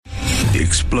the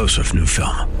explosive new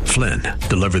film, Flynn,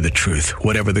 Deliver the Truth,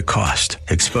 Whatever the Cost,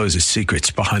 exposes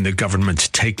secrets behind the government's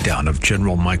takedown of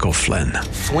General Michael Flynn.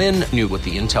 Flynn knew what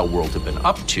the intel world had been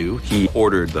up to. He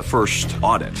ordered the first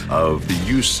audit of the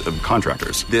use of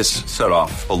contractors. This set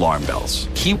off alarm bells.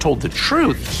 He told the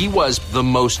truth. He was the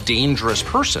most dangerous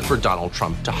person for Donald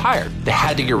Trump to hire. They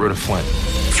had to get rid of Flynn.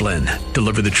 Flynn,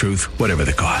 Deliver the Truth, Whatever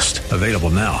the Cost. Available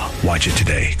now. Watch it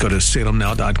today. Go to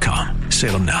salemnow.com.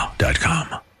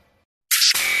 salemnow.com.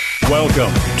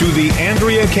 Welcome to the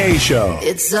Andrea Kaye Show.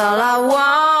 It's all I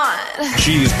want.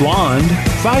 She's blonde,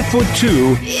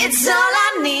 5'2". It's all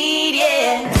I need,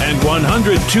 yeah. And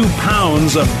 102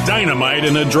 pounds of dynamite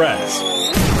in a dress.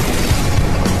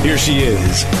 Here she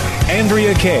is,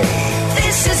 Andrea Kaye.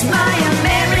 This is my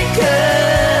America.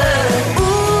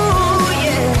 Ooh,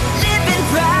 yeah. Living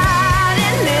proud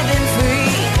and living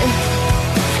free.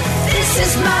 This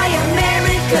is my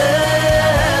America.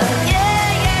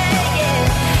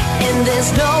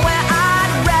 There's nowhere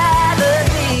I'd rather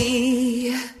be.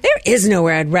 There is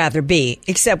nowhere I'd rather be,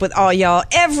 except with all y'all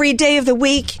every day of the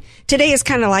week. Today is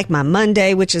kind of like my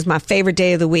Monday, which is my favorite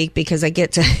day of the week because I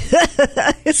get to...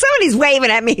 Somebody's waving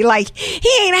at me like he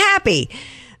ain't happy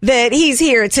that he's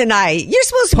here tonight. You're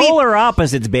supposed to be... Polar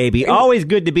opposites, baby. Always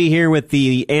good to be here with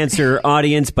the Answer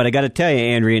audience, but I got to tell you,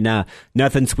 Andrea,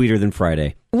 nothing sweeter than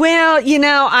Friday. Well, you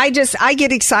know, I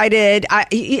get excited.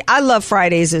 I love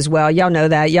Fridays as well. Y'all know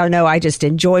that. Y'all know I just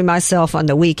enjoy myself on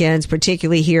the weekends,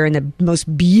 particularly here in the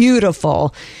most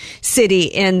beautiful city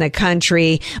in the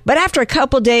country. But after a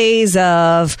couple days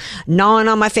of gnawing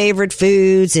on my favorite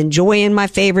foods, enjoying my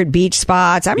favorite beach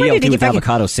spots, I'm ready to get back.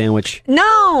 Avocado sandwich.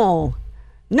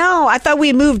 No, I thought we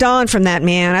had moved on from that,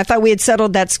 man. I thought we had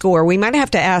settled that score. We might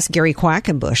have to ask Gary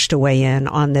Quackenbush to weigh in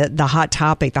on the hot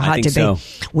topic, the hot debate. So.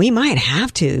 We might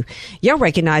have to. Y'all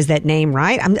recognize that name,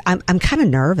 right? I'm kind of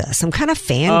nervous. I'm kind of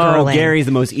fangirling. Oh, Gary's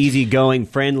the most easygoing,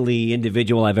 friendly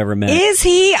individual I've ever met. Is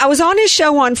he? I was on his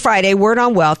show on Friday, Word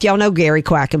on Wealth. Y'all know Gary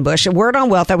Quackenbush. Word on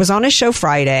Wealth. I was on his show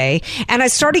Friday, and I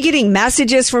started getting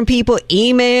messages from people,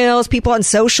 emails, people on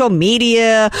social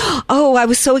media. Oh, I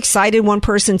was so excited. One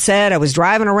person said I was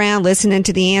driving around listening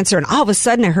to The Answer, and all of a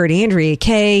sudden I heard Andrea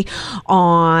Kaye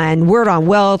on Word on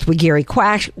Wealth with Gary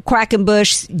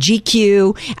Quackenbush,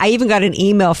 GQ. I even got an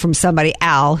email from somebody,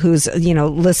 Al, who's,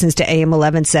 listens to AM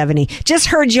 1170. Just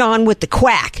heard you on with the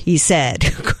quack, he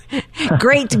said.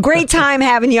 Great time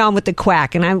having you on with the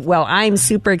quack. And I'm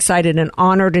super excited and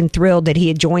honored and thrilled that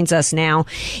he joins us now.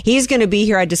 He's going to be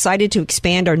here. I decided to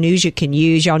expand our News You Can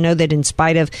Use. Y'all know that in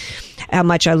spite of how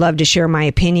much I love to share my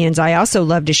opinions, I also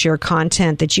love to share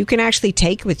content that you can actually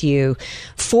take with you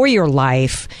for your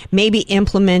life, maybe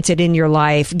implement it in your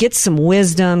life, get some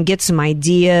wisdom, get some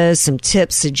ideas, some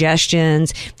tips,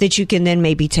 suggestions that you can then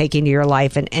maybe take into your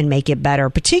life and make it better,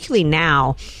 particularly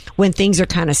now when things are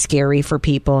kind of scary for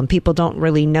people and people don't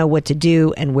really know what to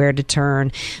do and where to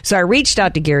turn. So I reached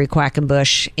out to Gary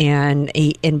Quackenbush and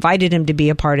he invited him to be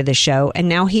a part of the show. And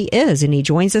now he is, and he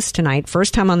joins us tonight.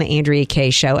 First time on the Andrea Kaye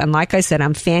Show. And like I said,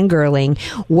 I'm fangirling.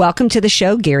 Welcome to the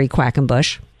show, Gary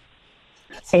Quackenbush.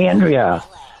 Hey, Andrea.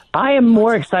 I am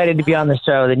more excited to be on the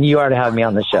show than you are to have me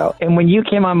on the show. And when you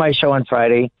came on my show on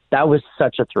Friday, that was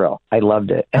such a thrill. I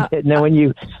loved it. And then when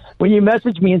you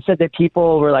messaged me and said that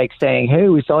people were like saying, hey,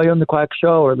 we saw you on the Quack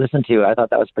Show or listened to you, I thought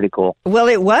that was pretty cool. Well,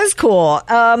 it was cool.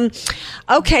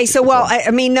 Okay, so,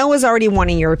 Noah's already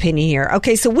wanting your opinion here.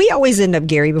 Okay, so we always end up,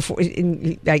 Gary, before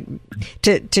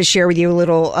to share with you a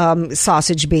little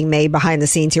sausage being made behind the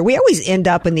scenes here. We always end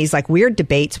up in these like weird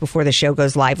debates before the show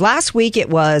goes live. Last week it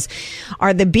was,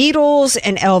 are the Beatles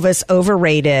and Elvis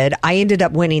overrated? I ended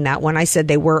up winning that one. I said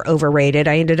they were overrated.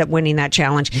 I ended up winning that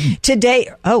challenge. Today,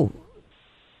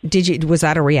 was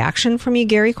that a reaction from you,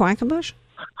 Gary Quackenbush?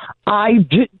 I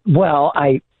did. Well,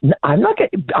 I'm not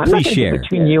going to share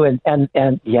between you and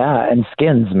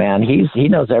Skins, man. He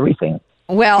knows everything.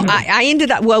 Well,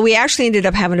 we actually ended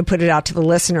up having to put it out to the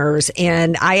listeners,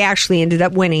 and I actually ended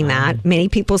up winning that. Many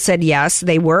people said yes,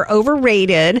 they were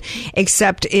overrated,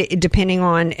 except depending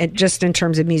on just in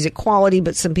terms of music quality,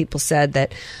 but some people said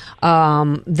that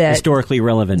historically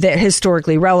relevant.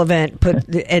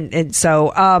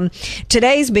 So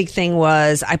today's big thing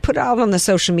was I put out on the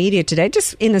social media today,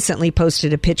 just innocently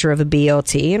posted a picture of a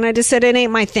BLT, and I just said it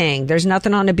ain't my thing. There's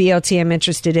nothing on a BLT I'm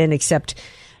interested in except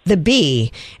the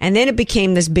B. And then it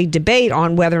became this big debate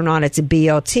on whether or not it's a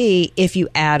BLT if you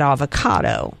add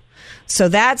avocado. So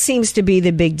that seems to be the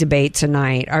big debate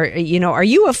tonight. Are you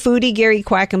a foodie, Gary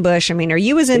Quackenbush? I mean, are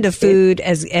you as into food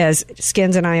as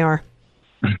Skins and I are?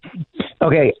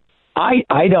 Okay.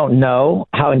 I don't know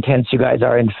how intense you guys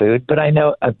are in food, but I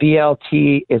know a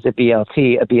BLT is a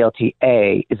BLT, a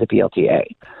BLTA is a BLTA.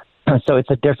 So it's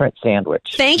a different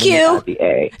sandwich. Thank when you. add the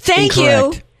A. Thank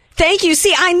Incorrect. you. Thank you.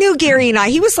 See, I knew Gary and I.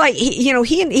 He was like,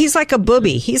 he's like a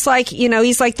booby. He's like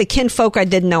the kinfolk I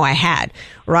didn't know I had.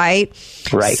 Right.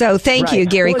 Right. So thank you,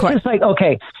 Gary. Well, it's just like,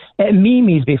 okay, at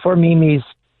Mimi's, before Mimi's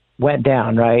went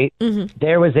down, right? Mm-hmm.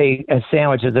 There was a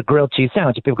sandwich, it was a grilled cheese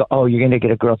sandwich. And people go, oh, you're going to get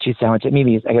a grilled cheese sandwich at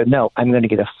Mimi's. I go, no, I'm going to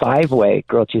get a 5-way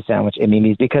grilled cheese sandwich at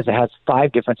Mimi's because it has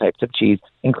 5 different types of cheese,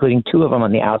 including 2 of them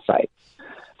on the outside.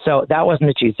 So that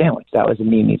wasn't a cheese sandwich. That was a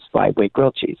Mimi's 5-way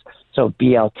grilled cheese. So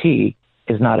BLT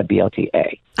is not a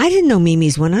BLT-A. I didn't know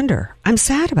Mimi's went under. I'm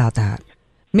sad about that.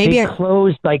 Maybe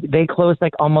They closed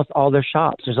almost all their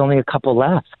shops. There's only a couple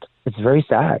left. It's very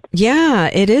sad.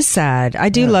 Yeah, it is sad. I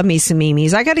do love me some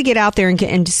Mimi's. I got to get out there and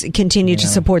continue to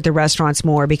support the restaurants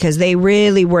more because they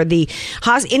really were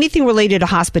anything related to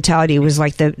hospitality was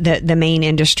like the main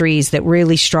industries that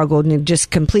really struggled and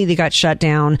just completely got shut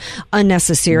down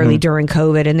unnecessarily during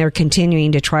COVID. And they're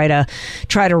continuing to try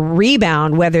to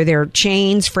rebound, whether they're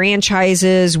chains,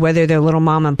 franchises, whether they're little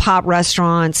mom and pop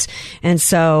restaurants. And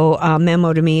so,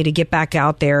 memo to me to get back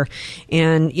out there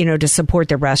and, to support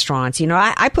the restaurants.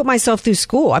 I put myself through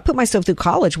school. I put myself through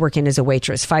college working as a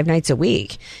waitress 5 nights a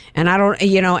week. And I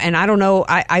don't know,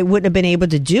 I wouldn't have been able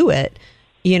to do it,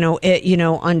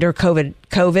 under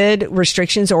COVID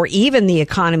restrictions or even the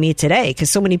economy today, because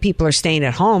so many people are staying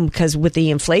at home because with the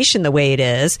inflation the way it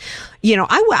is,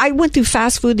 I went through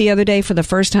fast food the other day for the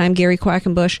first time, Gary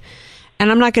Quackenbush, and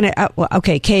I'm not going to,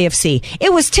 KFC.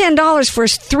 It was $10 for a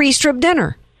 3-strip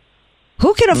dinner.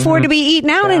 Who can afford to be eating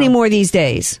out anymore these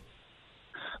days?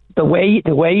 The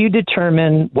way you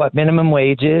determine what minimum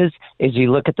wage is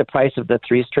you look at the price of the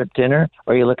 3-strip dinner,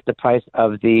 or you look at the price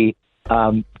of the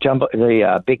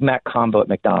Big Mac combo at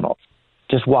McDonald's.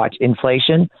 Just watch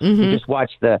inflation. Mm-hmm. You just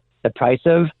watch the price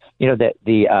of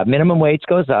the minimum wage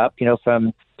goes up,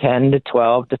 from 10 to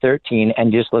 12 to 13,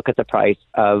 and just look at the price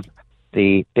of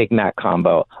the Big Mac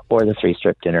combo or the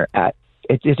 3-strip dinner at.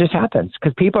 It just happens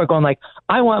because people are going like,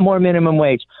 I want more minimum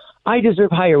wage. I deserve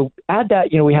higher. Add that,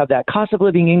 we have that cost of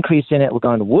living increase in it. We're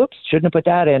going, whoops, shouldn't have put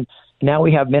that in. Now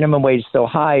we have minimum wage so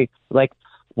high. Like,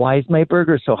 why is my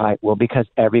burger so high? Well, because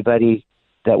everybody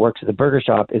that works at the burger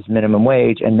shop is minimum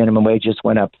wage, and minimum wage just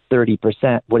went up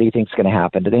 30%. What do you think is going to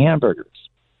happen to the hamburgers?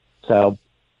 So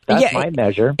that's my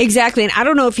measure. Exactly. And I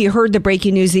don't know if you heard the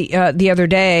breaking news the other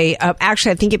day.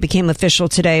 Actually, I think it became official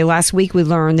today. Last week, we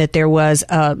learned that there was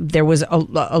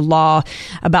a law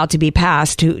about to be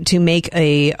passed to make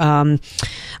a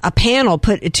panel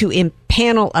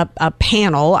impanel a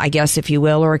panel, I guess, if you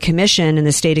will, or a commission in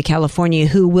the state of California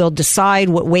who will decide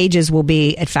what wages will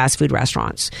be at fast food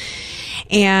restaurants.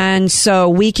 And so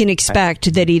we can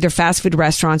expect that either fast food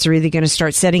restaurants are either going to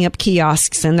start setting up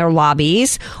kiosks in their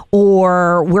lobbies,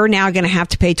 or we're now going to have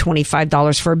to pay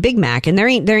 $25 for a Big Mac. And there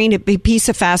ain't a piece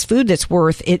of fast food that's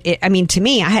worth it. I mean, to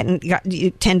me, I hadn't got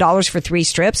 $10 for 3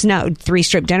 strips. No,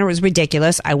 3-strip dinner was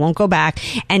ridiculous. I won't go back.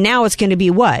 And now it's going to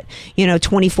be what?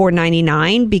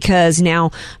 $24.99 because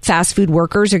now fast food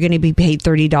workers are going to be paid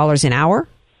 $30 an hour.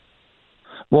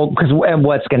 Well, because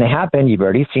what's going to happen, you've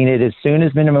already seen it, as soon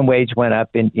as minimum wage went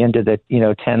up into the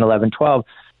 10, 11, 12,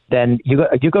 then you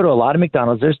go to a lot of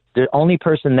McDonald's. There's the only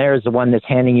person there is the one that's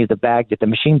handing you the bag that the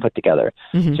machine put together.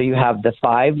 Mm-hmm. So you have the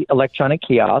 5 electronic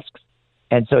kiosks,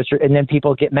 and then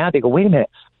people get mad. They go, wait a minute,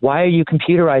 why are you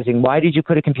computerizing? Why did you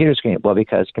put a computer screen? Well,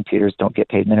 because computers don't get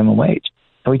paid minimum wage,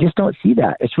 and we just don't see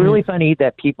that. It's really funny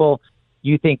that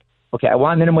you think, okay, I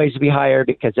want minimum wage to be higher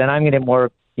because then I'm going to get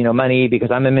more money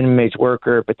because I'm a minimum wage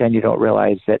worker, but then you don't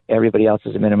realize that everybody else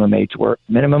is a minimum wage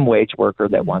worker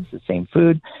that wants the same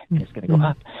food, and it's going to go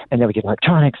up. And then we get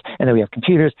electronics, and then we have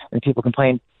computers, and people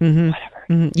complain. Mm-hmm. Whatever.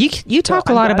 Mm-hmm. You talk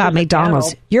a lot about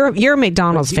McDonald's. You're a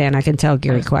McDonald's fan, I can tell,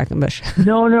 Gary Quackenbush.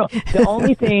 No. The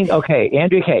only thing,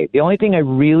 Andrea Kay, the only thing I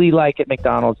really like at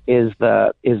McDonald's is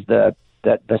the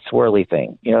swirly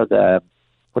thing.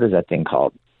 What is that thing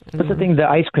called? What's the thing? The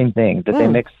ice cream thing that they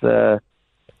mix the.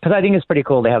 Because I think it's pretty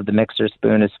cool. They have the mixer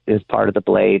spoon as part of the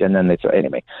blade, and then they throw.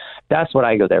 Anyway, that's what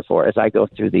I go there for. Is I go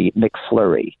through the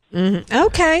McFlurry. Mm-hmm.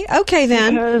 Okay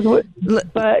then.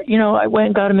 But I went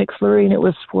and got a McFlurry, and it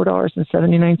was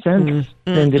 $4.79.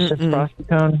 And just a frosted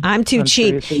cone. I'm too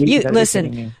cheap. You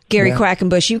listen, Gary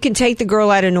Quackenbush. You can take the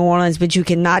girl out of New Orleans, but you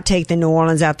cannot take the New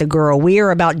Orleans out the girl. We are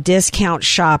about discount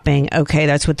shopping. Okay,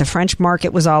 that's what the French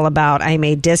market was all about. I'm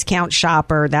a discount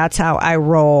shopper. That's how I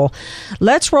roll.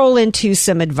 Let's roll into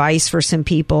some advice for some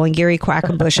people. And Gary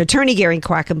Quackenbush, attorney Gary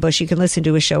Quackenbush, you can listen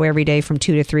to his show every day from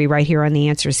 2 to 3 right here on The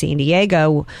Answer San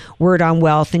Diego, Word on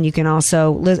Wealth. And you can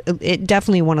also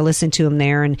definitely want to listen to him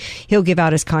there. And he'll give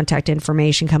out his contact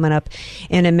information coming up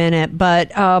in a minute.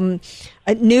 But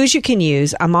news you can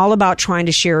use. I'm all about trying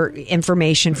to share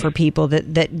information for people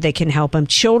that can help them.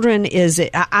 Children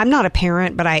I'm not a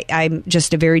parent, but I'm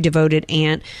just a very devoted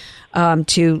aunt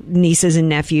to nieces and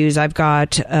nephews. I've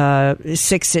got 6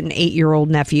 and 8-year-old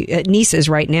nieces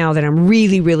right now that I'm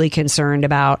really, really concerned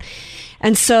about.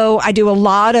 And so I do a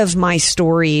lot of my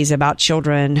stories about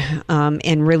children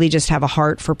and really just have a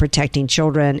heart for protecting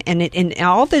children. And in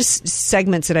all the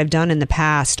segments that I've done in the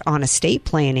past on estate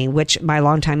planning, which my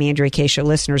longtime Andrea Kaye Show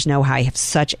listeners know how I have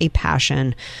such a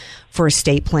passion for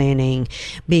estate planning,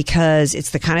 because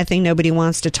it's the kind of thing nobody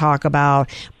wants to talk about,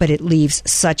 but it leaves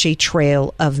such a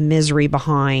trail of misery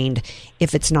behind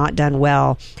if it's not done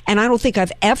well. And I don't think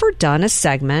I've ever done a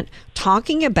segment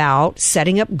talking about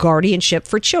setting up guardianship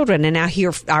for children. And now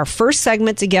here, our first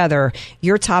segment together,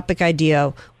 your topic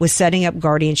idea was setting up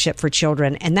guardianship for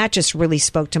children. And that just really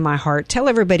spoke to my heart. Tell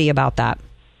everybody about that.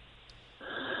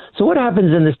 So what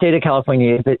happens in the state of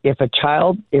California is that if a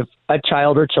child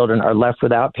or children are left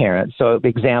without parents, so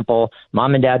example,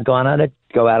 mom and dad go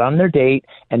out on their date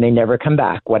and they never come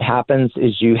back. What happens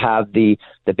is you have the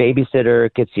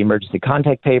babysitter gets the emergency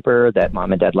contact paper that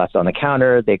mom and dad left on the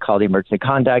counter. They call the emergency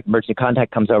contact. Emergency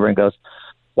contact comes over and goes,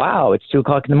 wow, it's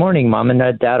 2:00 in the morning. Mom and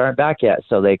dad aren't back yet.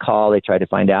 So they call, they try to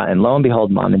find out, and lo and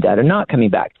behold, mom and dad are not coming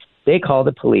back. They call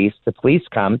the police. The police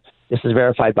come. This is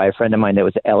verified by a friend of mine that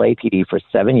was at LAPD for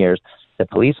 7 years. The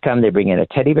police come, they bring in a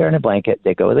teddy bear and a blanket,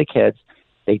 they go with the kids,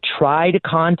 they try to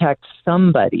contact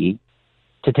somebody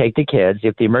to take the kids.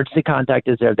 If the emergency contact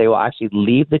is there, they will actually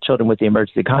leave the children with the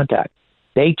emergency contact.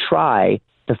 They try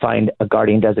to find a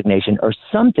guardian designation or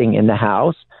something in the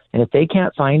house, and if they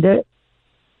can't find it,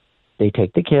 they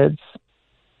take the kids,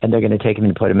 and they're going to take them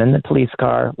and put them in the police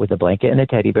car with a blanket and a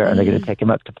teddy bear, and they're going to take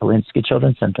them up to Polinsky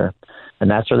Children's Center. And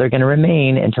that's where they're going to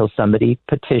remain until somebody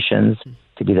petitions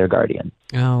to be their guardian.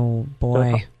 Oh,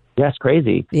 boy. So, that's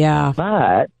crazy. Yeah.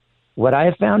 But what I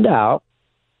have found out,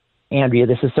 Andrea,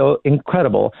 this is so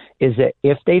incredible, is that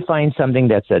if they find something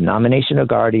that's a nomination of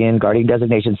guardian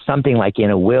designation, something like in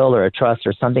a will or a trust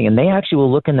or something, and they actually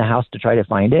will look in the house to try to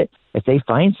find it, if they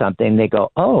find something, they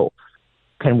go, oh,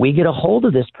 can we get a hold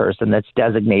of this person that's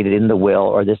designated in the will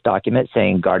or this document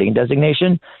saying guardian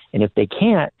designation? And if they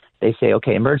can't, they say,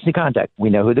 okay, emergency contact.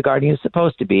 We know who the guardian is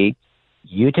supposed to be.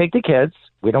 You take the kids.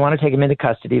 We don't want to take them into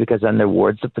custody because then they're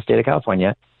wards of the state of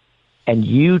California. And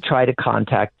you try to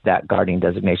contact that guardian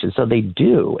designation. So they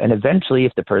do. And eventually,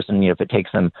 if the person, if it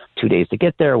takes them 2 days to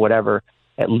get there or whatever,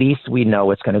 at least we know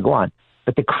what's going to go on.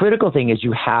 But the critical thing is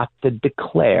you have to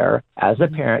declare, as a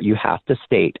parent, you have to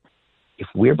state, if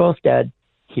we're both dead,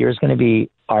 here's going to be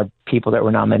our people that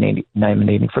we're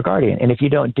nominating for guardian. And if you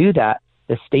don't do that,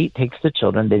 the state takes the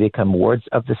children, they become wards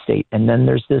of the state, and then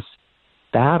there's this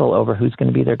battle over who's going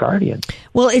to be their guardian.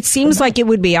 Well, it seems like it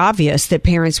would be obvious that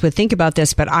parents would think about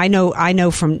this, but I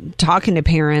know from talking to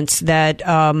parents that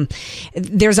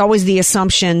there's always the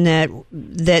assumption that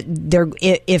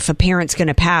if a parent's going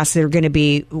to pass, they're going to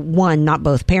be one, not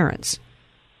both parents.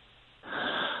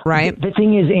 Right. The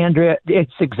thing is, Andrea,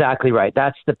 it's exactly right.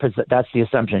 That's the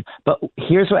assumption. But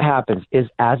here's what happens: is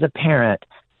as a parent,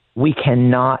 we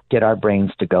cannot get our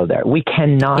brains to go there. We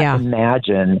cannot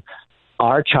imagine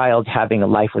our child having a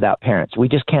life without parents. We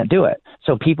just can't do it.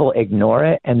 So people ignore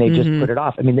it and they just put it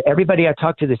off. I mean, everybody I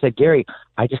talked to, they said, Gary,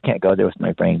 I just can't go there with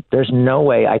my brain. There's no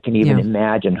way I can even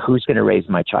imagine who's going to raise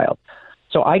my child.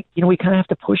 So we kind of have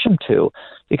to push them to,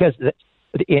 because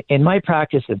in my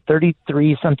practice in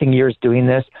 33 something years doing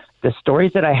this, the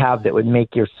stories that I have that would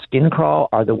make your skin crawl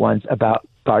are the ones about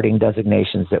guardian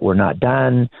designations that were not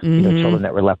done, children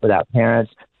that were left without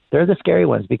parents. They're the scary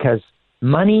ones, because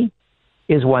money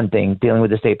is one thing, dealing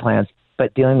with estate plans,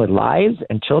 but dealing with lives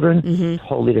and children,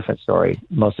 totally different story,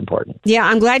 most important. Yeah,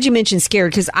 I'm glad you mentioned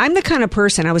scared, because I'm the kind of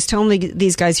person, I was telling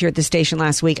these guys here at the station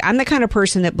last week, I'm the kind of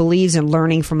person that believes in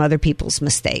learning from other people's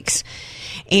mistakes.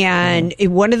 And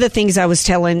one of the things I was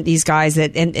telling these guys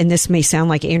that, and this may sound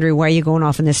like, Andrew, why are you going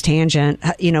off on this tangent,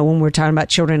 when we're talking about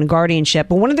children and guardianship,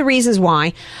 but one of the reasons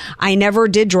why I never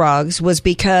did drugs was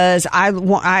because I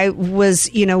was,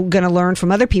 going to learn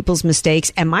from other people's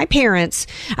mistakes. And my parents,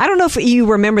 I don't know if you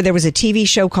remember, there was a TV TV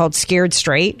show called Scared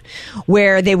Straight,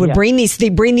 where they would bring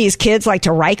these kids like to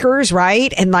Rikers,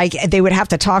 right? And like they would have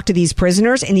to talk to these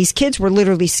prisoners, and these kids were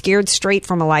literally scared straight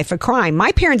from a life of crime.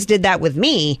 My parents did that with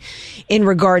me in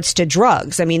regards to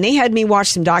drugs. I mean, they had me watch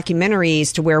some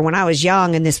documentaries to where when I was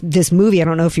young, and this movie, I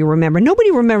don't know if you remember,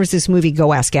 nobody remembers this movie,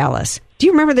 Go Ask Alice. Do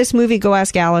you remember this movie, Go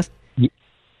Ask Alice?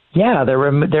 Yeah,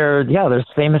 there's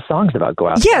famous songs about Go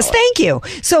Ask Yes, Alice. thank you.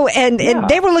 So, and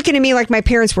they were looking at me like my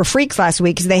parents were freaks last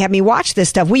week because they had me watch this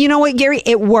stuff. Well, you know what, Gary?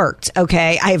 It worked,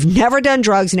 okay? I have never done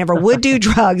drugs, never would do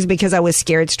drugs because I was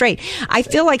scared straight. I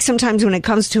feel like sometimes when it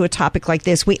comes to a topic like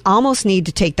this, we almost need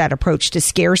to take that approach to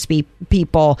scare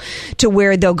people to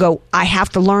where they'll go, I have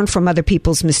to learn from other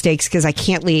people's mistakes because I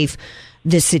can't leave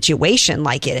this situation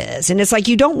like it is. And it's like,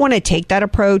 you don't want to take that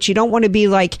approach. You don't want to be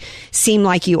like, seem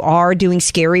like you are doing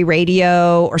scary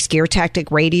radio or scare tactic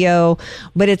radio.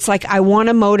 But it's like, I want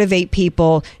to motivate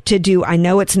people to do, I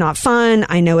know it's not fun.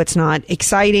 I know it's not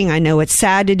exciting. I know it's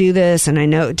sad to do this. And I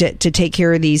know to take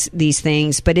care of these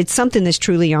things, but it's something that's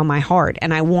truly on my heart.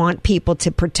 And I want people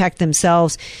to protect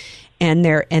themselves and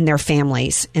their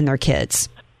families and their kids.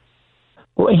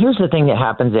 Well, here's the thing that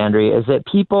happens, Andrea, is that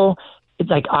people,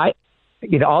 it's like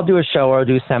I'll do a show or I'll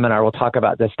do a seminar. We'll talk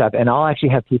about this stuff. And I'll actually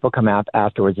have people come out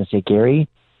afterwards and say, Gary,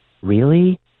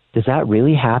 really? Does that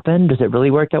really happen? Does it really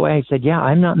work that way? I said, yeah,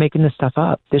 I'm not making this stuff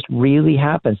up. This really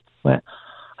happens. Well,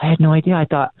 I had no idea. I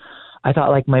thought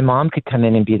like my mom could come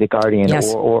in and be the guardian,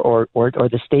 yes, or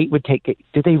the state would take it.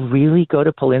 Do they really go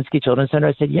to Polinsky Children's Center?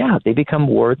 I said, yeah, they become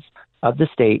wards of the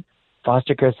state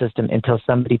foster care system until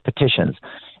somebody petitions.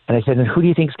 And I said, and who do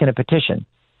you think is going to petition?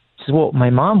 She said, well, my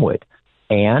mom would.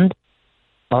 And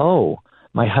oh,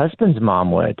 my husband's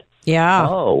mom would. Yeah.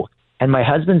 Oh, and my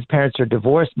husband's parents are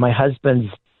divorced. My husband's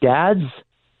dad's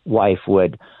wife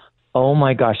would. Oh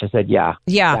my gosh. I said, yeah.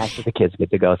 That's what the kids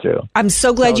get to go through. I'm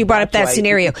so glad you brought up that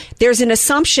scenario. There's an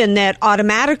assumption that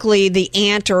automatically the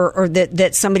aunt or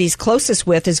that somebody's closest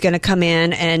with is going to come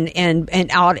in and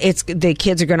the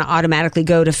kids are going to automatically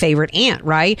go to favorite aunt,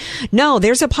 right? No,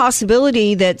 there's a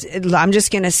possibility that, I'm just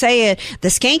going to say it, the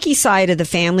skanky side of the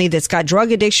family that's got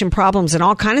drug addiction problems and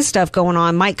all kind of stuff going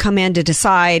on might come in to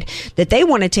decide that they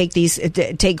want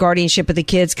to take guardianship of the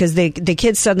kids because the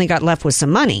kids suddenly got left with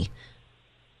some money.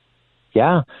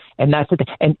 Yeah, and that's the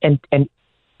thing. And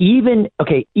even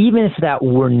if that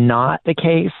were not the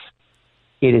case,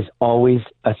 it is always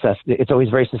assessed. It's always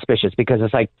very suspicious because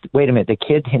it's like, wait a minute, the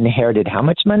kid inherited how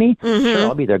much money? Mm-hmm. Sure,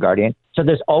 I'll be their guardian. So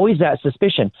there's always that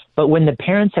suspicion. But when the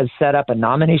parents have set up a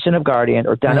nomination of guardian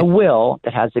or done a will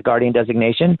that has the guardian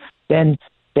designation, then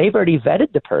they've already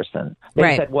vetted the person.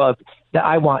 They said, well,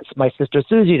 I want my sister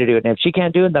Susie to do it, and if she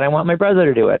can't do it, then I want my brother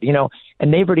to do it.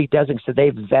 And they've already designated, so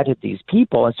they've vetted these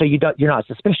people, and so you're not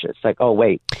suspicious. Like, oh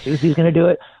wait, Susie's going to do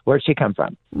it. Where'd she come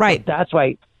from? Right. So that's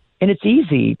why, and it's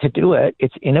easy to do it.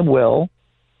 It's in a will,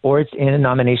 or it's in a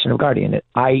nomination of guardian.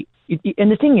 And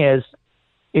the thing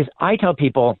is I tell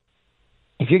people,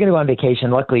 if you're going to go on vacation,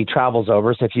 luckily travel's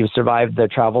over. So if you survived the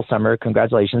travel summer,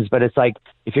 congratulations. But it's like,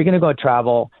 if you're going to go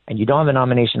travel and you don't have a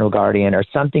nomination of guardian or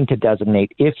something to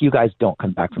designate, if you guys don't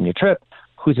come back from your trip,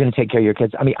 who's going to take care of your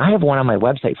kids? I mean, I have one on my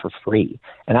website for free,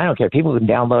 and I don't care. People can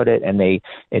download it, and it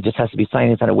just has to be signed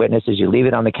in front of witnesses. You leave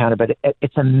it on the counter, but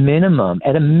it's at a minimum.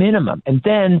 And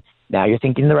then now you're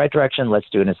thinking in the right direction. Let's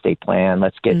do an estate plan.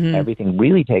 Let's get everything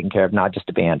really taken care of, not just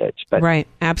a bandage. But right,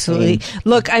 absolutely.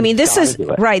 Look, I mean, this is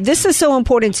right. This is so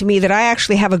important to me that I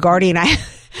actually have a guardian.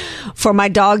 For my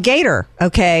dog Gator.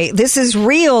 Okay. This is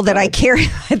real that I care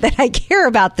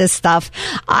about this stuff.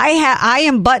 I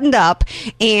am buttoned up,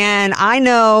 and I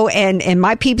know, and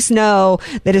my peeps know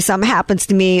that if something happens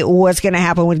to me, what's going to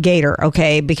happen with Gator.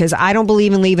 Okay. Because I don't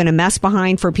believe in leaving a mess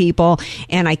behind for people.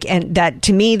 And that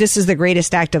to me, this is the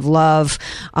greatest act of love.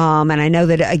 And I know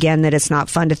that again, that it's not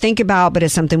fun to think about, but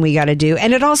it's something we got to do.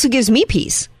 And it also gives me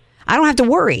peace. I don't have to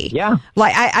worry. Yeah.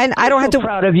 Like I don't have to. I'm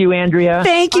proud of you, Andrea.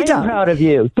 Thank you, Tom. I'm proud of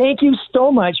you. Thank you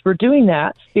so much for doing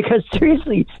that, because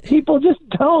seriously, people just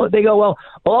don't. They go, well,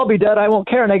 I'll be dead. I won't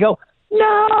care. And I go,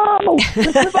 no,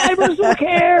 the survivors will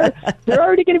care. They're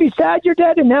already going to be sad you're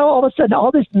dead, and now all of a sudden,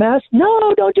 all this mess.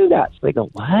 No, don't do that. So they go,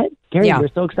 what? Gary, you're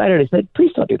so excited. I said,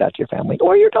 please don't do that to your family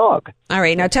or your dog. All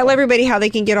right. Now tell everybody how they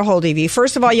can get a hold of you.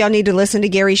 First of all, y'all need to listen to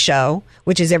Gary's show,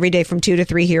 which is every day from 2 to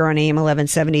 3 here on AM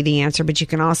 1170, The Answer. But you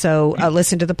can also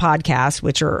listen to the podcast,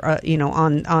 which are,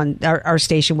 on our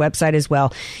station website as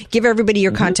well. Give everybody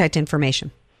your contact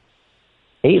information.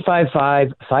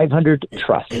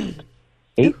 855-500-TRUST.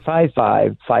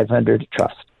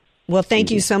 855-500-TRUST. Well,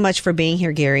 thank you so much for being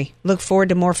here, Gary. Look forward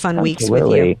to more fun weeks with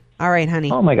you. All right,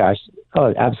 honey. Oh, my gosh.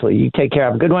 Oh, absolutely. You take care.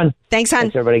 Have a good one. Thanks, hon.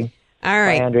 Thanks, everybody. All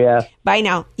right. Bye, Andrea. Bye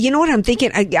now. You know what I'm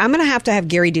thinking? I'm going to have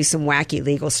Gary do some wacky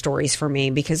legal stories for me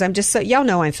because I'm just y'all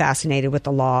know I'm fascinated with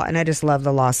the law and I just love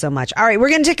the law so much. All right, we're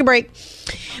going to take a break.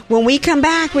 When we come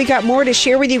back, we got more to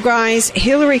share with you guys.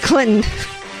 Hillary Clinton.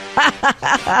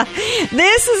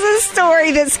 This is a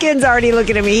story that Skin's already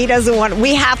looking at me. He doesn't want.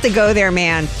 We have to go there,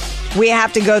 man. We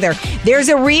have to go there. There's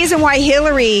a reason why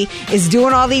Hillary is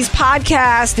doing all these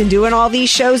podcasts and doing all these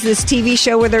shows, this TV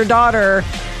show with her daughter.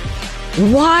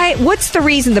 Why? What's the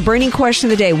reason? The burning question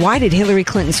of the day. Why did Hillary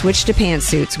Clinton switch to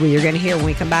pantsuits? Well, you're going to hear when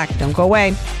we come back. Don't go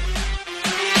away.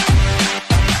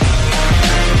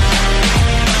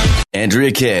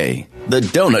 Andrea Kaye, the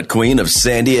donut queen of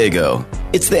San Diego.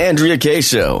 It's the Andrea Kaye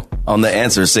Show on The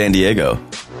Answer San Diego.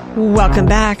 Welcome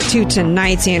back to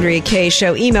tonight's Andrea Kaye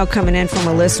Show. Email coming in from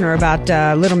a listener about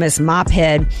Little Miss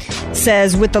Mophead.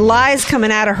 Says, with the lies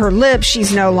coming out of her lips,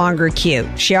 she's no longer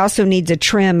cute. She also needs a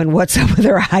trim, and what's up with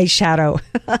her eyeshadow?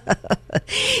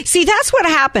 See, that's what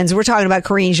happens. We're talking about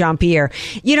Corinne Jean-Pierre.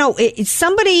 You know,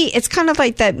 it's kind of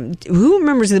like that. Who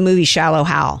remembers the movie Shallow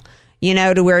Hal? You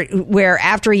know, to where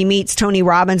after he meets Tony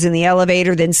Robbins in the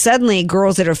elevator, then suddenly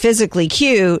girls that are physically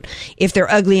cute, if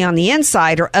they're ugly on the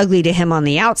inside, are ugly to him on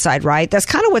the outside, right? That's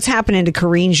kind of what's happening to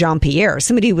Corinne Jean-Pierre.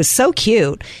 Somebody who was so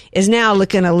cute is now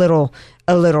looking a little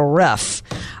rough.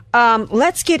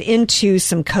 Let's get into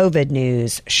some COVID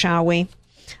news, shall we?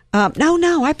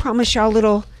 No, I promise y'all a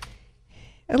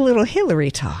little Hillary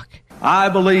talk. I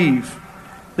believe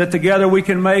that together we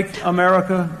can make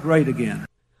America great again.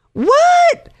 What?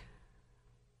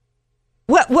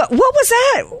 What was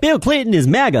that? Bill Clinton is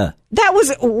MAGA. That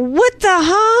was, what the,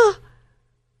 huh?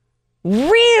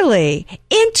 Really?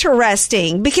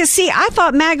 Interesting. Because, see, I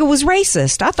thought MAGA was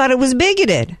racist. I thought it was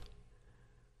bigoted.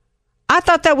 I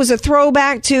thought that was a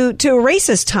throwback to a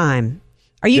racist time.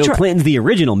 Are you Bill Clinton's the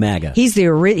original MAGA. He's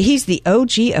the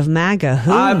OG of MAGA.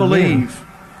 Who I knew? believe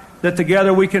that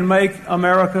together we can make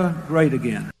America great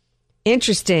again.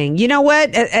 Interesting. You know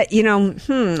what?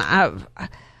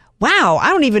 Wow, I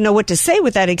don't even know what to say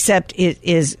with that except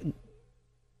is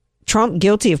Trump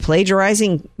guilty of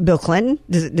plagiarizing Bill Clinton?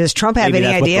 Does Trump have Maybe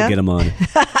any that's idea? What they'll get him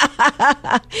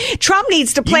on. Trump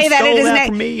needs to play that in his next.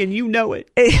 From me, and you know it.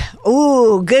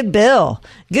 Ooh, good Bill.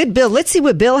 Good Bill. Let's see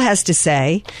what Bill has to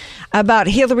say about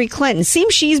Hillary Clinton.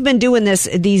 Seems she's been doing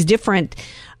these different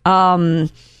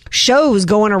shows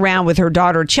going around with her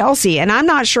daughter Chelsea, and I'm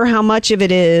not sure how much of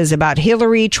it is about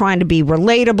Hillary trying to be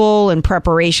relatable in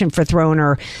preparation for throwing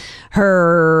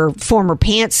her former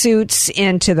pantsuits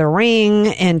into the ring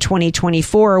in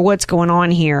 2024, or what's going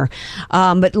on here.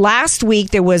 But last week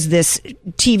there was this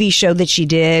TV show that she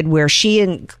did where she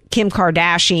and Kim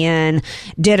Kardashian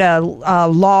did a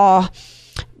law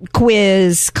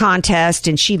quiz contest,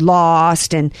 and she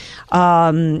lost, and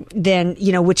then,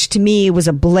 you know, which to me was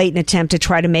a blatant attempt to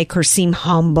try to make her seem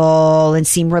humble and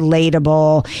seem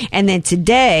relatable. And then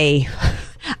today,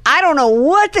 I don't know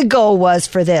what the goal was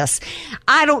for this.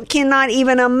 Cannot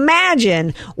even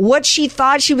imagine what she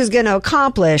thought she was going to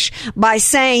accomplish by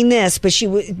saying this,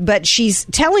 but she's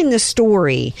telling the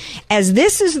story as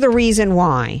this is the reason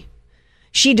why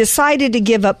she decided to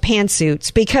give up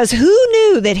pantsuits, because who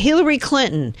knew that Hillary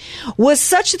Clinton was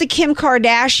such the Kim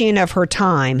Kardashian of her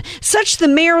time, such the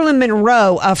Marilyn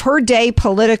Monroe of her day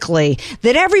politically,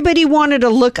 that everybody wanted to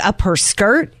look up her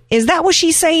skirt? Is that what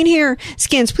she's saying here?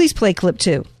 Skins, please play clip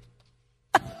 2.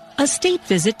 A state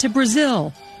visit to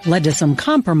Brazil led to some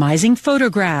compromising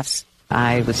photographs.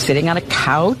 I was sitting on a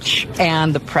couch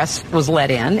and the press was let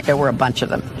in. There were a bunch of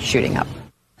them shooting up.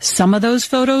 Some of those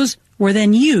photos were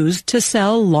then used to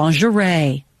sell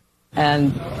lingerie.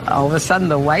 And all of a sudden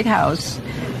the White House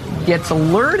gets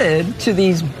alerted to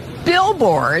these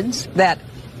billboards that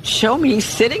show me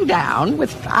sitting down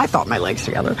with, I thought my legs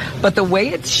together, but the way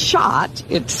it's shot,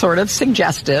 it's sort of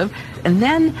suggestive. And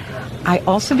then I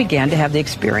also began to have the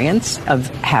experience of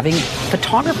having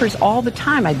photographers all the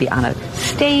time. I'd be on a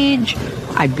stage,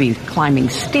 I'd be climbing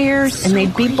stairs, and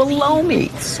they'd be below me.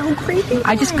 So creepy.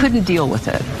 I just couldn't deal with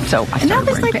it. So I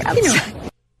started wearing pants.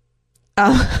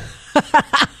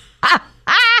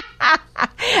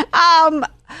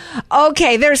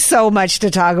 Okay, there's so much to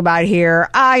talk about here.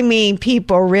 I mean,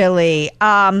 people really.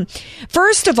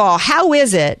 First of all, how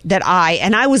is it that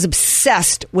I was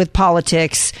obsessed with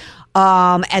politics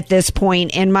at this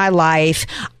point in my life.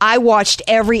 I watched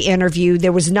every interview.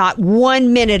 There was not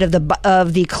 1 minute of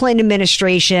the Clinton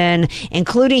administration,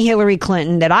 including Hillary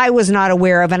Clinton, that I was not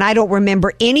aware of, and I don't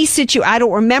remember I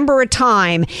don't remember a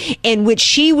time in which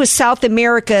she was South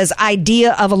America's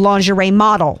idea of a lingerie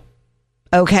model.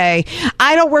 Okay,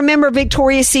 I don't remember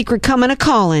Victoria's Secret coming a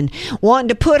calling, wanting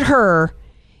to put her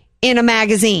in a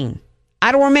magazine.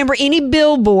 I don't remember any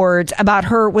billboards about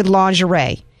her with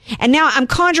lingerie. And now I'm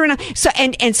conjuring.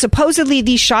 And supposedly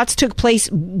these shots took place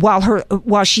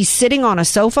while she's sitting on a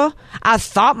sofa. I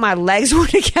thought my legs were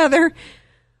together.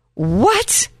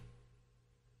 What?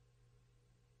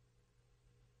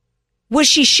 Was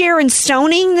she Sharon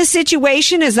Stoning the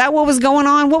situation? Is that what was going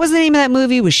on? What was the name of that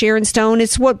movie with Sharon Stone?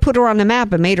 It's what put her on the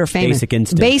map and made her famous. Basic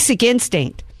Instinct. Basic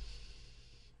Instinct.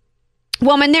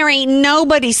 Woman, there ain't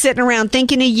nobody sitting around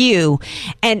thinking of you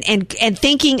and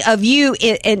thinking of you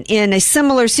in a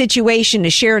similar situation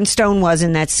as Sharon Stone was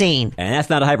in that scene. And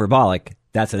that's not a hyperbolic.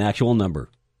 That's an actual number.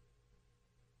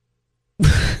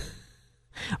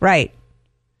 Right.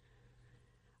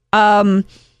 And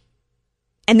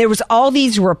there was all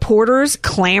these reporters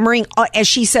clamoring, as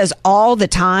she says, all the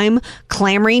time,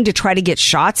 clamoring to try to get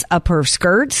shots up her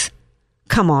skirts.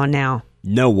 Come on now.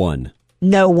 No one.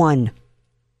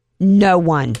 The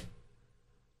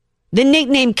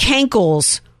nickname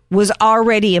Cankles was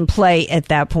already in play at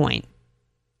that point.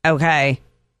 Okay.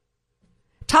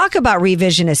 Talk about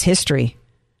revisionist history.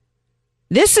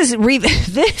 This is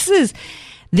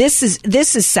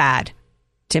sad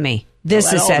to me.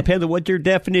 This is sad. Depends on what your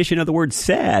definition of the word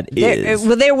sad is.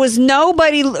 There was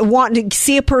nobody wanting to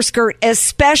see up her skirt,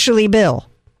 especially Bill.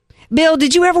 Bill,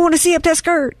 did you ever want to see up that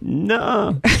skirt?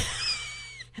 No.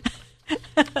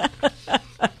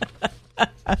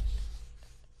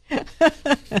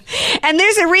 And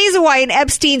there's a reason why in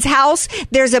Epstein's house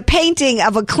there's a painting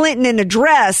of a Clinton in a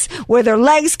dress with their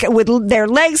legs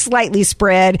slightly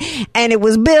spread, and it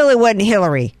was Bill, it wasn't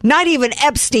Hillary. Not even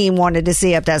Epstein wanted to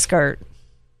see up that skirt.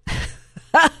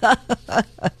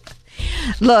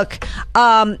 Look,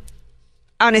 on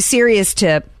a serious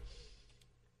tip,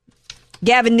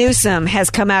 Gavin Newsom has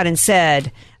come out and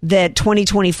said that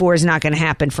 2024 is not going to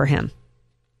happen for him,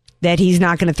 that he's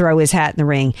not going to throw his hat in the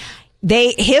ring.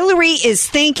 Hillary is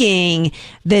thinking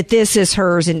that this is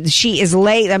hers, and she is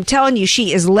I'm telling you,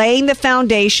 she is laying the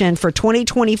foundation for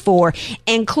 2024,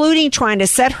 including trying to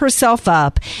set herself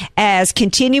up as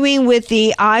continuing with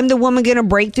I'm the woman going to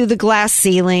break through the glass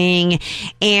ceiling,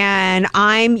 and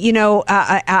I'm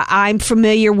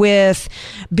familiar with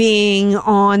being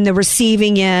on the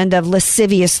receiving end of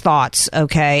lascivious thoughts,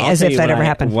 okay, as if that ever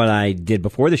happened. What I did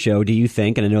before the show, do you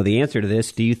think, and I know the answer to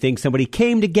this, do you think somebody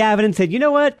came to Gavin and said, you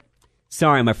know what?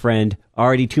 Sorry, my friend.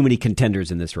 Already too many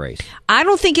contenders in this race. I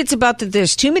don't think it's about that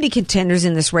there's too many contenders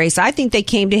in this race. I think they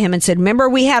came to him and said, remember,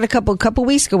 we had a couple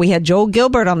weeks ago, we had Joel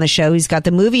Gilbert on the show. He's got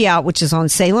the movie out, which is on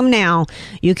Salem now.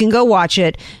 You can go watch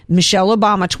it. Michelle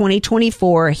Obama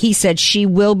 2024. He said she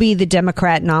will be the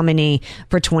Democrat nominee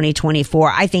for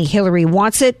 2024. I think Hillary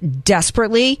wants it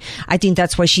desperately. I think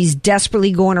that's why she's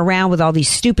desperately going around with all these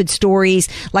stupid stories.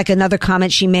 Like another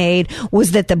comment she made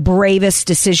was that the bravest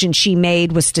decision she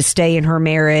made was to stay in her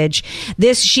marriage.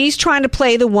 She's trying to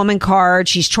play the woman card.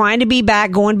 She's trying to be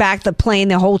playing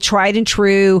the whole tried and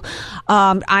true,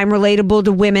 I'm relatable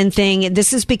to women thing.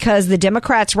 This is because the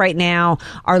Democrats right now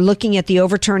are looking at the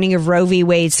overturning of Roe v.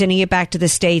 Wade, sending it back to the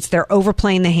states. They're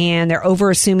overplaying the hand. They're over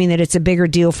assuming that it's a bigger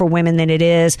deal for women than it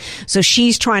is. So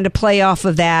she's trying to play off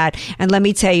of that. And let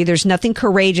me tell you, there's nothing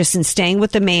courageous in staying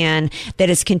with a man that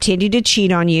has continued to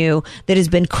cheat on you, that has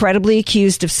been credibly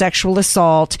accused of sexual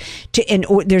assault.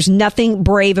 There's nothing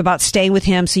brave about staying with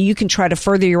him so you can try to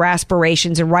further your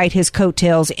aspirations and ride his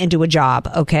coattails into a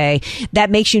job, okay? That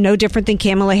makes you no different than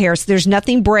Kamala Harris. There's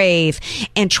nothing brave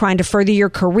in trying to further your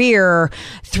career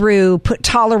through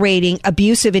tolerating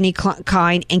abuse of any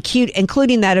kind,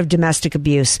 including that of domestic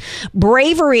abuse.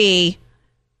 Bravery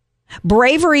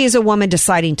is a woman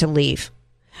deciding to leave.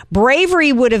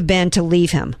 Bravery would have been to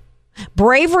leave him.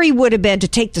 Bravery would have been to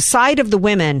take the side of the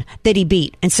women that he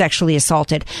beat and sexually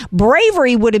assaulted.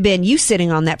 Bravery would have been you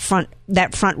sitting on that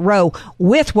front row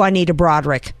with Juanita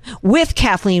Broderick, with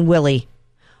Kathleen Willey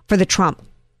for the Trump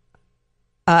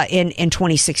in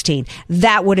 2016.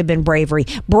 That would have been bravery.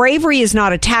 Bravery is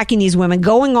not attacking these women,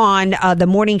 going on the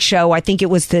morning show, I think it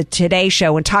was the Today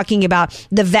Show, and talking about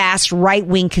the vast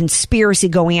right-wing conspiracy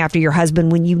going after your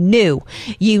husband when you knew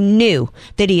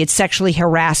that he had sexually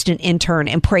harassed an intern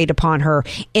and preyed upon her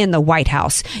in the White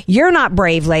House. You're not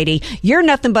brave, lady. You're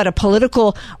nothing but a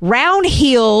political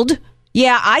round-heeled,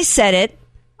 yeah, I said it,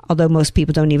 although most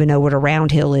people don't even know what a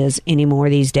round hill is anymore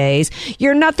these days.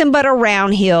 You're nothing but a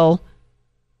round hill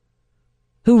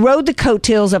who rode the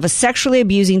coattails of a sexually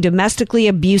abusing, domestically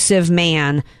abusive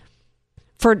man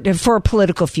for a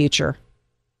political future.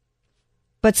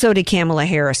 But so did Kamala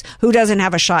Harris, who doesn't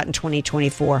have a shot in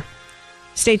 2024.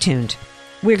 Stay tuned.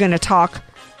 We're going to talk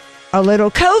a little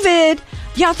COVID.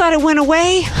 Y'all thought it went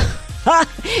away?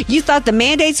 You thought the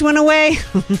mandates went away?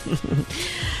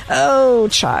 Oh,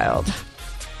 child.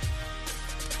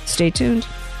 Stay tuned.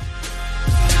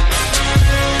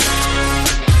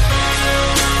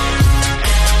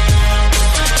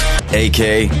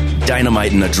 AK,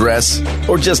 Dynamite in a Dress,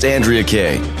 or just Andrea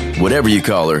K. Whatever you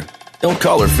call her, don't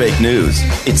call her fake news.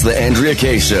 It's the Andrea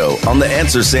K Show on The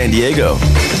Answer San Diego.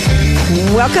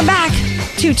 Welcome back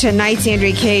to tonight's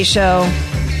Andrea K Show.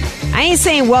 I ain't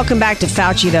saying welcome back to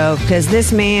Fauci, though, because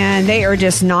this man, they are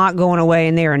just not going away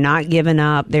and they are not giving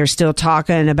up. They're still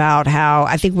talking about how,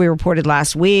 I think we reported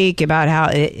last week about how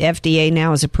FDA now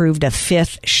has approved a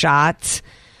fifth shot.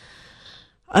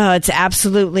 It's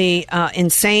absolutely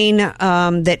insane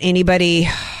that anybody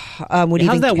would even...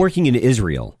 How's that working in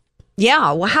Israel?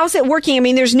 Yeah, well, how's it working? I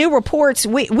mean, there's new reports.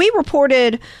 We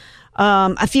reported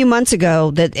a few months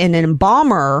ago that an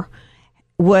embalmer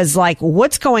was like,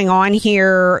 what's going on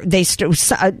here? I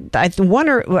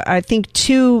think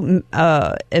two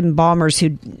embalmers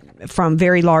who from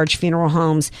very large funeral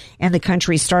homes in the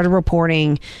country started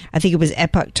reporting. I think it was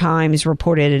Epoch Times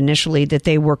reported initially that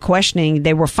they were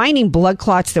finding blood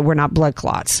clots that were not blood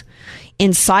clots.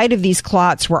 Inside of these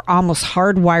clots were almost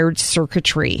hardwired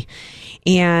circuitry.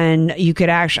 And you could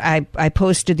actually, I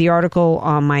posted the article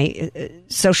on my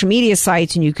social media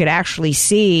sites, and you could actually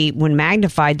see when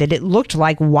magnified that it looked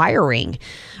like wiring,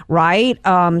 right?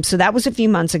 So that was a few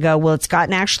months ago. Well, it's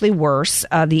gotten actually worse.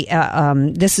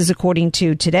 This is according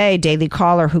to today, Daily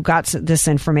Caller, who got this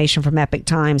information from Epoch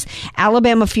Times.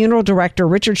 Alabama funeral director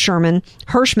Richard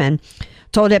Hirschman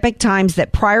told Epoch Times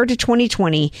that prior to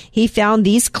 2020, he found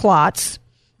these clots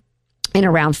in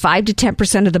around 5 to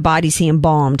 10% of the bodies he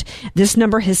embalmed. This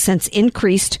number has since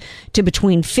increased to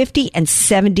between 50 and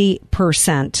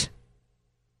 70%.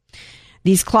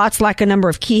 These clots lack a number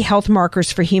of key health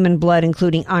markers for human blood,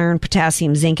 including iron,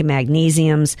 potassium, zinc, and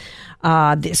magnesiums.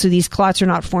 So these clots are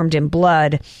not formed in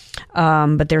blood,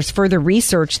 but there's further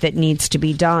research that needs to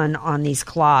be done on these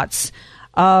clots.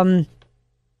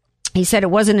 He said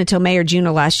it wasn't until May or June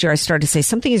of last year I started to say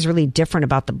something is really different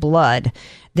about the blood.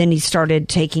 Then he started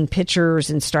taking pictures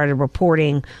and started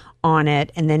reporting on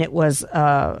it. And then it was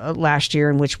last year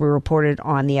in which we reported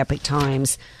on the Epoch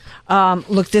Times.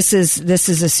 Look, this is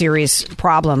a serious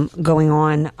problem going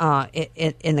on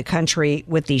in the country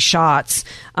with these shots,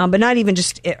 but not even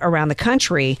just around the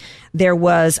country. There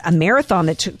was a marathon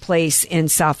that took place in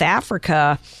South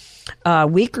Africa a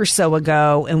week or so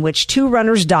ago in which 2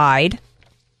 runners died.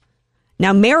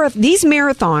 Now, these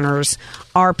marathoners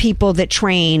are people that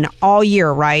train all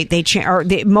year, right? They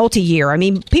multi-year. I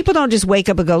mean, people don't just wake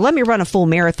up and go, let me run a full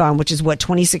marathon, which is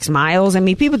 26 miles. I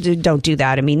mean, people don't do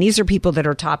that. I mean, these are people that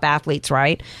are top athletes,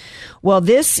 right? Well,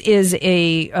 this is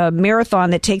a marathon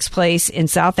that takes place in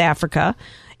South Africa.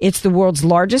 It's the world's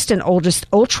largest and oldest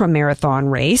ultra marathon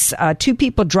race. 2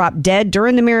 people dropped dead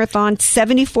during the marathon.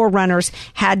 74 runners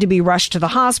had to be rushed to the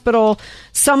hospital.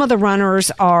 Some of the runners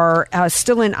are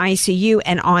still in ICU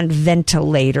and on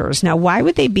ventilators. Now, why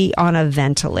would they be on a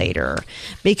ventilator?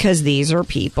 Because these are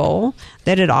people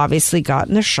that had obviously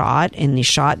gotten the shot, and the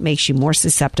shot makes you more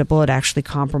susceptible. It actually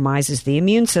compromises the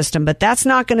immune system. But that's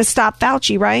not going to stop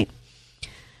Fauci, right?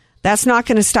 That's not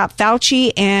going to stop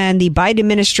Fauci and the Biden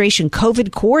administration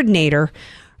COVID coordinator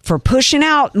for pushing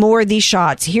out more of these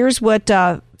shots. Here's what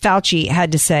Fauci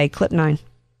had to say. Clip 9.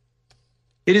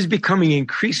 It is becoming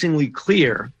increasingly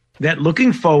clear that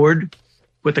looking forward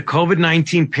with the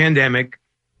COVID-19 pandemic,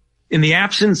 in the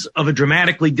absence of a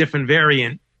dramatically different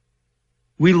variant,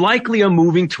 we likely are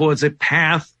moving towards a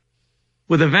path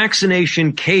with a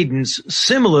vaccination cadence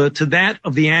similar to that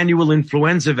of the annual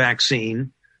influenza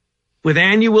vaccine, with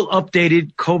annual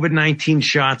updated COVID-19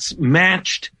 shots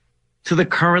matched to the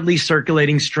currently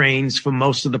circulating strains for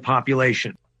most of the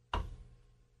population.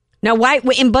 Now, why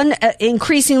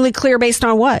increasingly clear based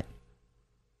on what?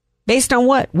 Based on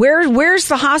what? Where's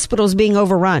the hospitals being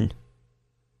overrun?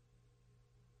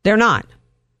 They're not.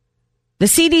 The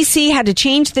CDC had to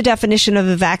change the definition of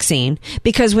the vaccine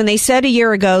because when they said a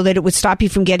year ago that it would stop you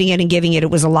from getting it and giving it, it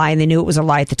was a lie, and they knew it was a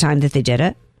lie at the time that they did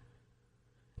it.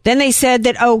 Then they said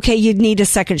that, okay, you'd need a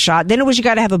second shot. Then it was you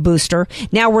got to have a booster.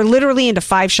 Now we're literally into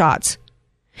 5 shots.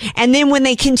 And then when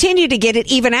they continue to get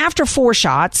it, even after 4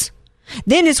 shots,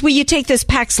 then it's where you take this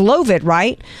Paxlovid,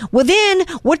 right? Well, then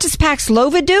what does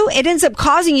Paxlovid do? It ends up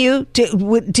causing you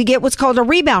to get what's called a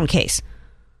rebound case.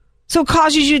 So it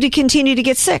causes you to continue to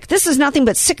get sick. This is nothing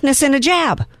but sickness in a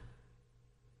jab.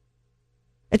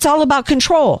 It's all about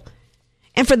control.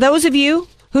 And for those of you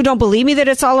who don't believe me that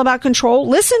it's all about control,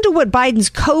 listen to what Biden's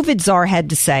COVID czar had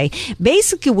to say.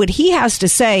 Basically, what he has to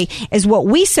say is what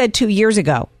we said 2 years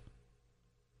ago,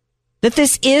 that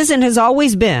this is and has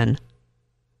always been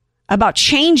about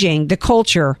changing the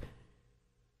culture,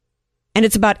 and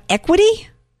it's about equity.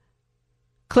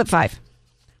 Clip 5.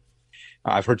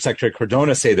 I've heard Secretary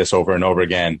Cardona say this over and over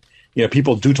again.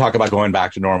 People do talk about going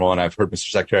back to normal, and I've heard Mr.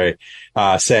 Secretary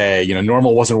say,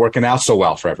 normal wasn't working out so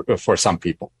well for some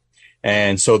people.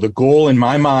 And so the goal in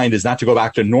my mind is not to go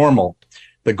back to normal.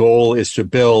 The goal is to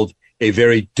build a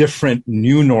very different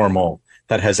new normal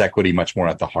that has equity much more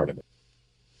at the heart of it.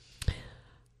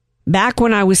 Back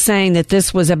when I was saying that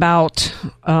this was about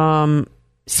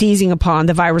seizing upon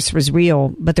the virus was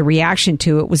real, but the reaction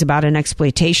to it was about an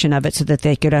exploitation of it so that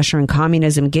they could usher in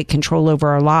communism, get control over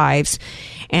our lives,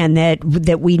 and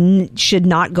that we should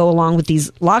not go along with these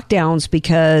lockdowns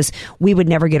because we would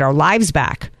never get our lives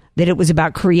back. That it was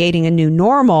about creating a new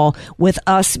normal with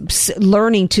us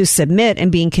learning to submit and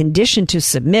being conditioned to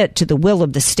submit to the will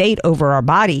of the state over our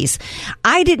bodies.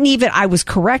 I was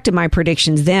correct in my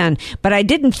predictions then, but I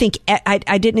didn't think,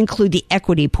 I didn't include the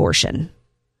equity portion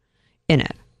in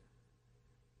it.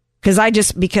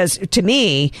 Because to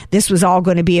me, this was all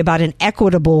going to be about an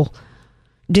equitable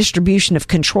distribution of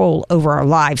control over our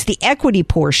lives. The equity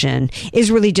portion is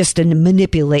really just a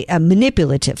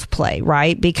manipulative play,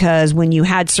 right? Because when you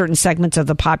had certain segments of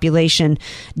the population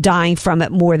dying from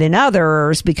it more than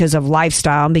others because of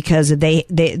lifestyle, and because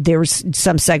there's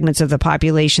some segments of the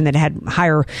population that had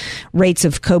higher rates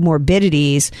of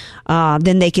comorbidities,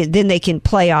 then they can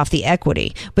play off the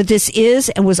equity. But this is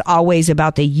and was always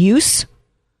about the use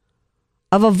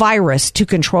of a virus to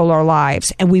control our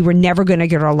lives, and we were never going to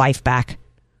get our life back.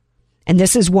 And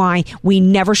this is why we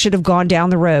never should have gone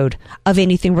down the road of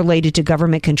anything related to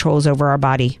government controls over our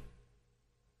body.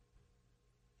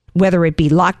 Whether it be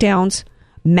lockdowns,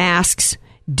 masks,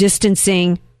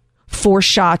 distancing, force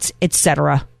shots,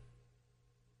 etc.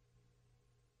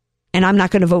 And I'm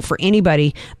not going to vote for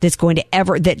anybody that's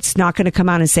not going to come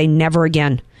out and say never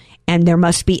again. And there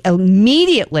must be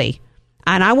immediately,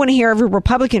 and I want to hear every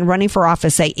Republican running for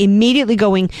office say immediately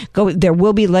there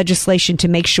will be legislation to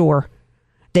make sure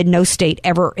that no state,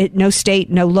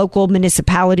 no local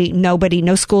municipality, nobody,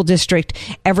 no school district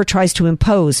ever tries to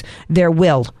impose their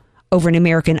will over an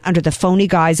American under the phony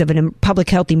guise of a public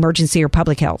health emergency or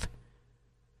public health.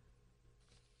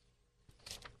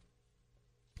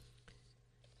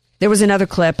 There was another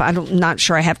clip. I'm not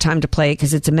sure I have time to play it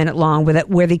because it's a minute long,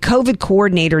 where the COVID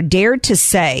coordinator dared to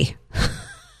say,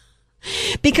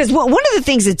 because one of the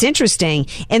things that's interesting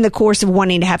in the course of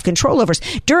wanting to have control over us,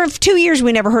 during 2 years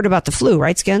we never heard about the flu,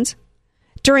 right, Skins?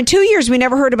 During 2 years we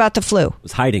never heard about the flu. It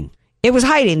was hiding. It was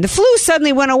hiding. The flu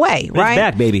suddenly went away, right? It's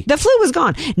back, baby. The flu was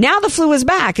gone. Now the flu is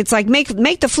back. It's like make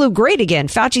the flu great again.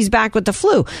 Fauci's back with the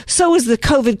flu. So is the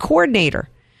COVID coordinator.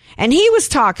 And he was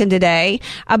talking today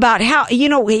about how, he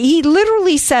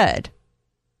literally said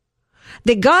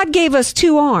that God gave us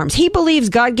two arms. He believes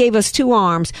God gave us two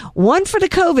arms, one for the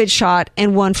COVID shot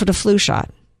and one for the flu shot.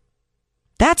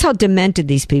 That's how demented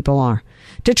these people are.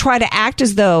 To try to act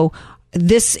as though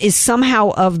this is somehow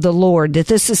of the Lord, that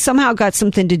this has somehow got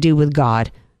something to do with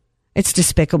God. It's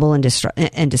despicable and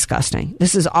disgusting.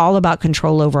 This is all about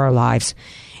control over our lives.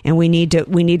 And we need to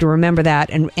remember that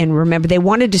and remember they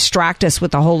want to distract us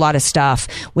with a whole lot of stuff.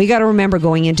 We got to remember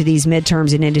going into these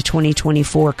midterms and into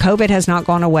 2024, COVID has not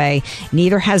gone away.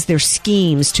 Neither has their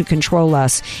schemes to control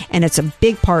us. And it's a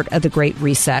big part of the Great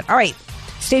Reset. All right,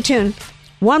 stay tuned.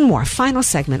 One more final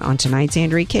segment on tonight's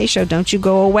Andrea Kaye Show. Don't you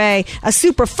go away. A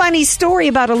super funny story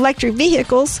about electric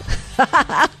vehicles.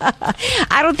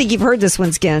 I don't think you've heard this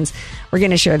one, Skins. We're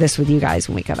going to share this with you guys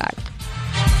when we come back.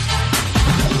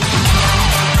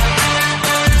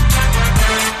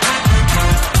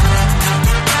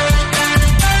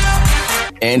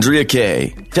 Andrea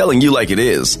Kaye, telling you like it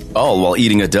is, all while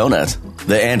eating a donut.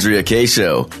 The Andrea Kaye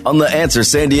Show on The Answer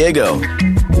San Diego.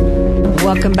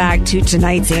 Welcome back to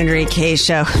tonight's Andrea Kaye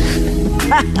Show.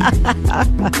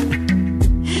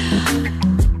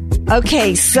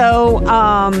 Okay, so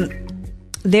I'm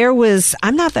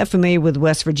not that familiar with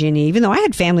West Virginia, even though I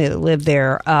had family that lived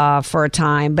there for a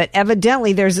time, but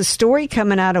evidently there's a story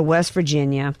coming out of West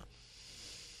Virginia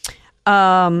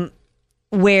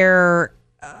where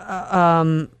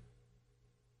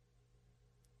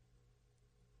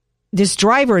this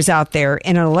driver is out there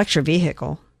in an electric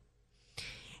vehicle,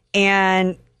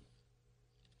 and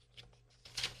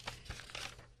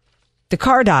the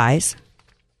car dies,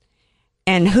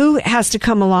 and who has to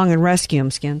come along and rescue him,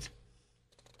 Skins?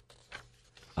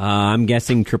 I'm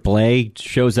guessing AAA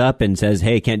shows up and says,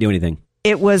 hey, can't do anything.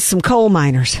 It was some coal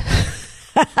miners.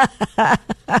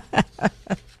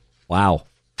 Wow.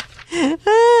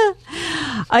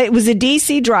 It was a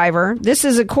D.C. driver. This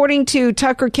is according to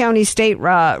Tucker County State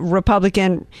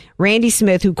Republican Randy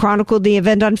Smith, who chronicled the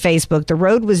event on Facebook. The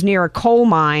road was near a coal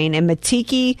mine in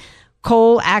Matiki,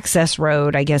 Cole Access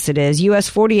Road, I guess it is, US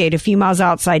 48, a few miles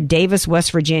outside Davis,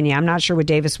 West Virginia. I'm not sure what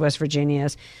Davis, West Virginia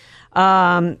is.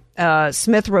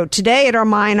 Smith wrote, today at our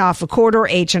mine off of Corridor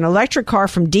H, an electric car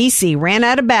from DC ran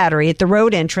out of battery at the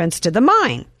road entrance to the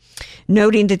mine,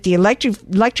 noting that the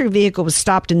electric vehicle was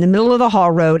stopped in the middle of the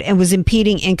haul road and was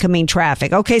impeding incoming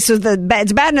traffic. Okay, so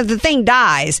it's bad enough the thing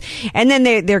dies, and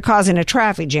then they're causing a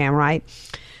traffic jam, right?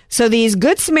 So these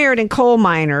Good Samaritan coal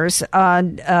miners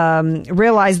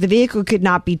realized the vehicle could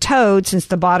not be towed since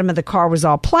the bottom of the car was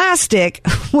all plastic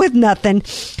with nothing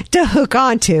to hook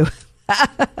onto.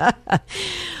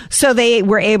 So they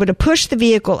were able to push the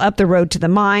vehicle up the road to the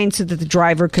mine so that the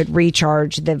driver could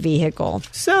recharge the vehicle.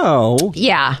 So,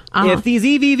 yeah, if these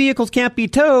EV vehicles can't be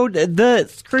towed,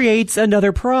 this creates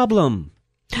another problem.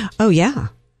 Oh, yeah.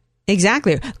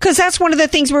 Exactly, because that's one of the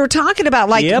things we were talking about.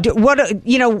 Like, what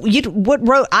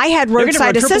road I had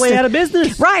roadside assistance. AAA out of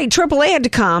business, right? AAA had to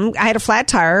come. I had a flat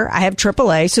tire. I have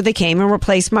AAA, so they came and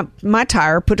replaced my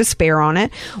tire, put a spare on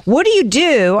it. What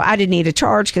do? I didn't need a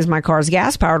charge because my car is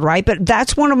gas powered, right? But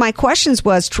that's one of my questions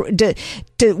was, what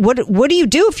do you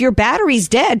do if your battery's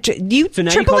dead? So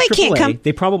now AAA can't come.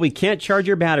 They probably can't charge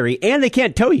your battery, and they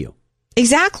can't tow you.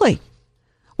 Exactly.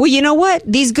 Well, you know what?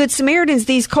 These Good Samaritans,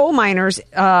 these coal miners,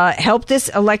 help this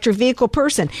electric vehicle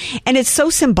person. And it's so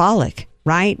symbolic,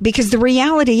 right? Because the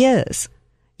reality is,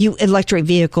 you electric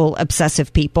vehicle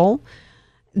obsessive people,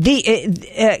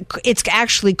 it's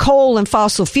actually coal and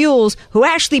fossil fuels who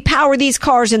actually power these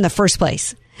cars in the first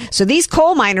place. So these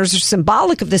coal miners are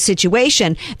symbolic of the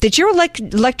situation that your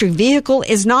electric vehicle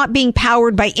is not being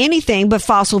powered by anything but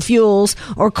fossil fuels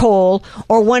or coal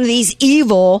or one of these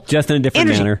evil... Just in a different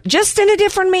manner. Just in a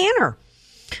different manner.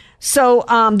 So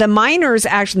the miners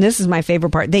actually, this is my favorite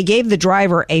part, they gave the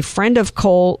driver a Friend of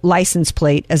Coal license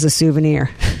plate as a souvenir.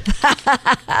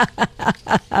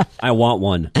 I want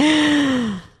one.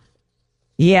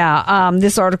 Yeah,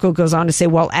 this article goes on to say,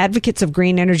 while advocates of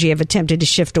green energy have attempted to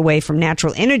shift away from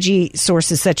natural energy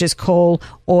sources such as coal,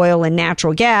 oil, and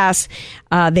natural gas,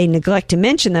 they neglect to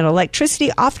mention that electricity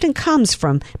often comes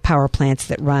from power plants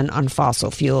that run on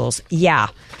fossil fuels. Yeah.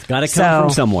 It's got to come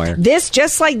from somewhere. This,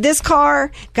 just like this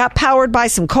car got powered by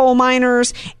some coal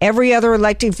miners, every other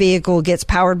electric vehicle gets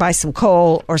powered by some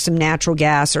coal or some natural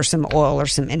gas or some oil or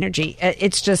some energy.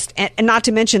 It's just, and not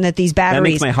to mention that these batteries... That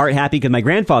makes my heart happy because my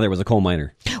grandfather was a coal miner.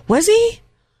 Was he?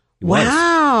 Was.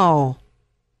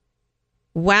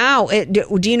 Wow.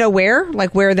 Do you know where?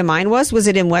 Like where the mine was? Was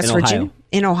it in West Virginia?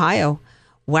 In Ohio.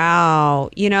 Wow.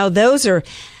 You know, those are...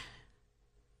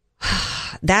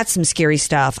 That's some scary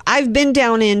stuff. I've been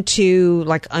down into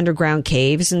like underground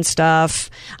caves and stuff.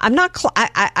 I'm not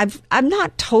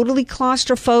totally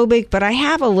claustrophobic, but I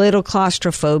have a little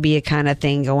claustrophobia kind of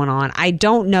thing going on. I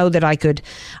don't know that I could...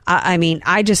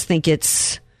 I just think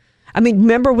it's...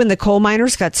 remember when the coal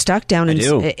miners got stuck down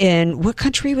in what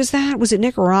country was that? Was it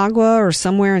Nicaragua or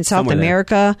somewhere in South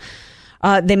America?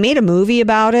 They made a movie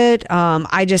about it.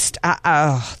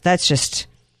 That's just,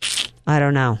 I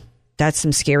don't know. That's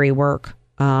some scary work.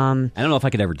 I don't know if I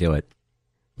could ever do it.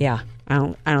 Yeah,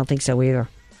 I don't think so either.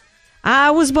 I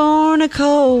was born a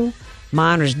coal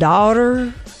miner's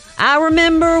daughter. I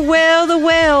remember well the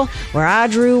well where I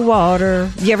drew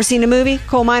water. You ever seen the movie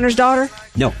Coal Miner's Daughter?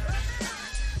 No.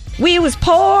 We was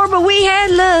poor, but we had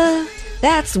love.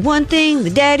 That's one thing the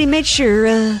daddy made sure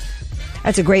of.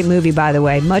 That's a great movie, by the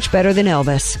way. Much better than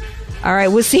Elvis. All right,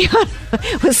 we'll see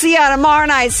you tomorrow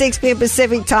night, 6 p.m.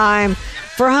 Pacific time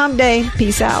for Hump Day.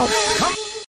 Peace out.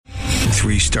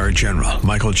 3-star General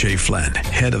Michael J. Flynn,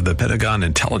 head of the Pentagon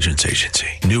Intelligence Agency,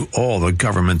 knew all the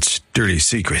government's dirty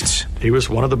secrets. He was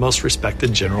one of the most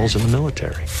respected generals in the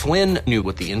military. Flynn knew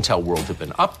what the intel world had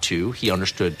been up to. He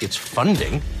understood its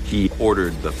funding. He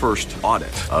ordered the first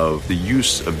audit of the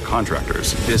use of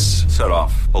contractors. This set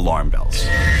off alarm bells.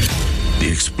 The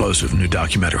explosive new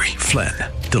documentary, Flynn,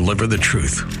 Deliver the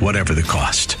Truth, Whatever the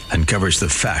Cost, uncovers the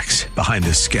facts behind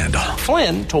this scandal.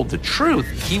 Flynn told the truth.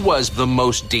 He was the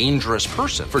most dangerous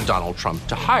person for Donald Trump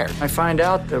to hire. I find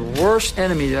out the worst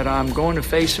enemy that I'm going to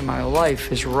face in my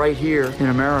life is right here in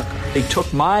America. They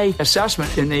took my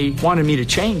assessment and they wanted me to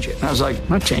change it. And I was like, I'm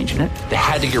not changing it. They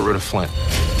had to get rid of Flynn.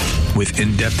 With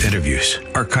in-depth interviews,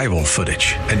 archival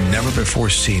footage, and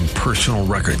never-before-seen personal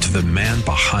records of the man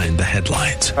behind the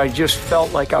headlines. I just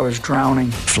felt like I was drowning.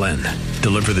 Flynn,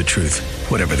 Deliver the Truth,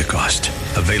 Whatever the Cost.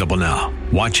 Available now.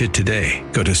 Watch it today.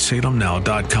 Go to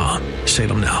salemnow.com.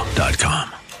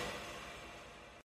 salemnow.com.